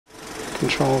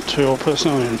Control 2, all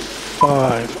personnel in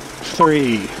 5,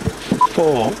 3,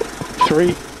 4,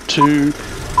 3, 2,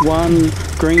 1.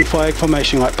 Green flag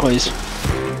formation light, please.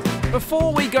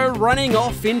 Before we go running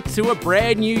off into a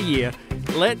brand new year,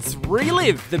 let's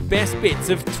relive the best bits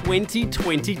of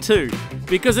 2022,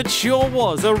 because it sure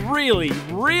was a really,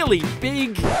 really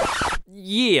big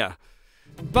year.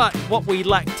 But what we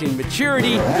lacked in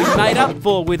maturity, we made up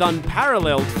for with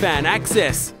unparalleled fan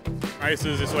access.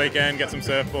 Races this weekend, get some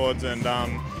surfboards, and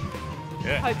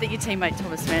yeah. Hope that your teammate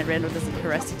Thomas Van Randall doesn't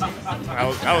harass you.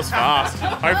 That was fast.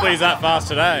 Hopefully he's that fast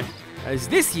today. As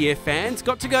this year, fans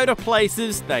got to go to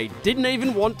places they didn't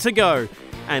even want to go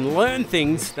and learn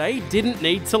things they didn't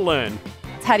need to learn.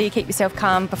 How do you keep yourself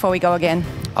calm before we go again?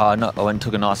 I went and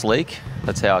took a nice leak.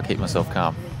 That's how I keep myself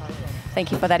calm.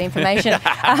 Thank you for that information.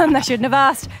 I shouldn't have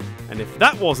asked. And if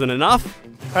that wasn't enough...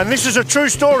 And this is a true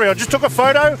story. I just took a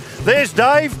photo. There's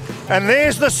Dave, and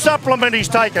there's the supplement he's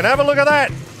taken. Have a look at that.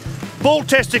 Bull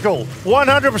testicle,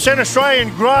 100% Australian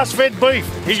grass-fed beef.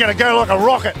 He's going to go like a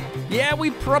rocket. Yeah,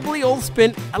 we probably all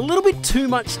spent a little bit too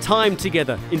much time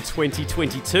together in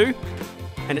 2022.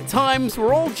 And at times,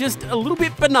 we're all just a little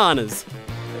bit bananas.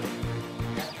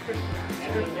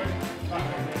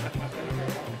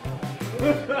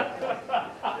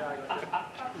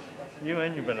 You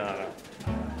and your banana.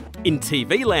 In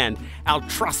TV land, our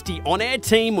trusty on-air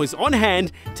team was on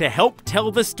hand to help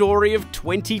tell the story of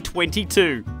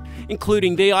 2022,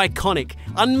 including the iconic,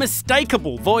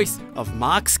 unmistakable voice of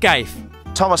Mark Scaife.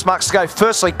 Thomas Mark Scaife,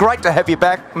 firstly, great to have you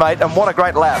back, mate, and what a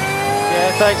great lap.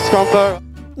 Yeah, thanks, Scompo.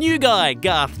 New guy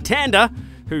Garth Tander,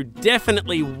 who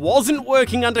definitely wasn't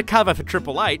working undercover for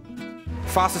Triple Eight.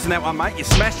 Fastest in that one, mate. You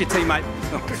smashed your teammate.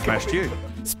 Oh, smashed you.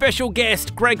 Special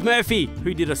guest Greg Murphy,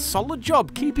 who did a solid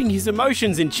job keeping his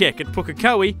emotions in check at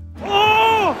Pukekohe.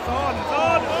 Oh!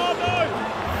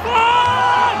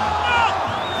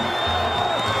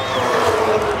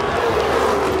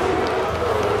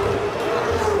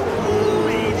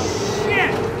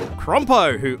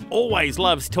 Crompo, who always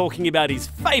loves talking about his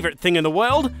favourite thing in the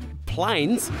world,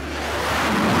 planes.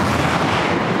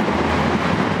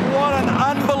 What an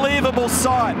unbelievable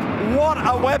sight. What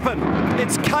a weapon.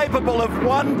 It's capable of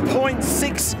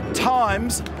 1.6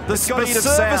 times the speed of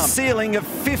sound. Ceiling of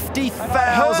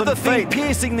 50,000 feet.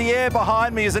 Piercing the air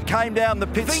behind me as it came down the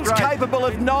pit straight. Thing's capable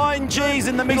of 9 Gs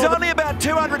in the middle. He's only about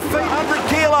 200 feet, 100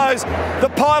 kilos. The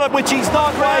pilot, which he's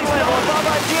not raised level above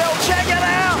AGL. Check it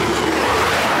out.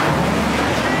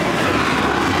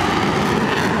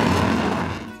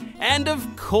 And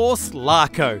of course,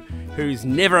 Larko, who's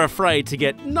never afraid to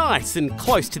get nice and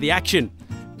close to the action.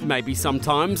 Maybe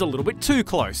sometimes a little bit too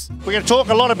close. We're going to talk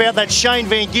a lot about that Shane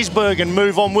Van Gisbergen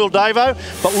move on Will Davo,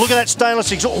 but look at that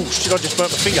stainless exhaust. Oh shit, I just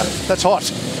burnt my finger. That's hot.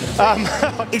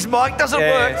 His mic doesn't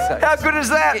work. So how good is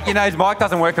that? You know, his mic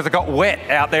doesn't work because it got wet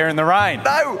out there in the rain.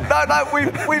 No,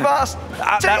 we've asked.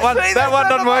 That one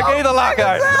doesn't work either,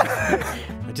 Larko.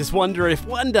 I just wonder if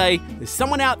one day there's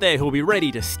someone out there who'll be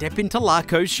ready to step into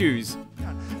Larko's shoes.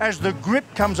 As the grip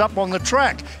comes up on the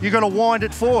track, you've got to wind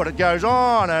it forward. It goes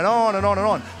on and on and on and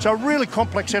on. So a really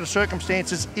complex set of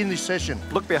circumstances in this session.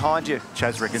 Look behind you.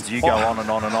 Chaz reckons you go on and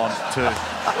on and on too.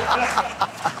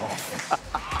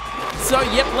 So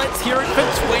yep, let's hear it for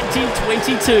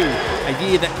 2022. A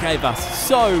year that gave us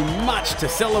so much to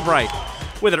celebrate.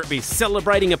 Whether it be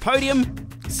celebrating a podium,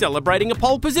 celebrating a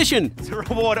pole position. It's a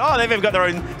reward. Oh, they've even got their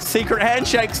own secret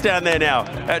handshakes down there now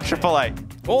at Triple Eight.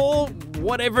 Or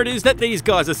whatever it is that these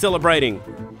guys are celebrating.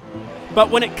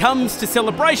 But when it comes to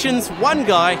celebrations, one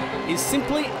guy is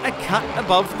simply a cut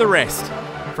above the rest.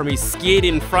 From his skid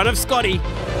in front of Scotty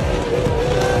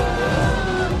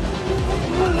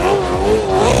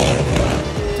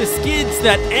to skids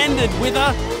that ended with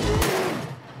a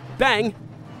bang,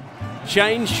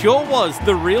 Shane sure was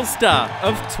the real star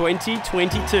of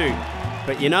 2022.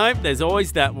 But you know, there's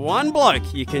always that one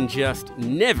bloke you can just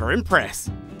never impress.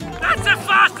 That's the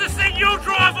fastest thing you'll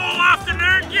drive all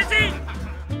afternoon, Gizzy!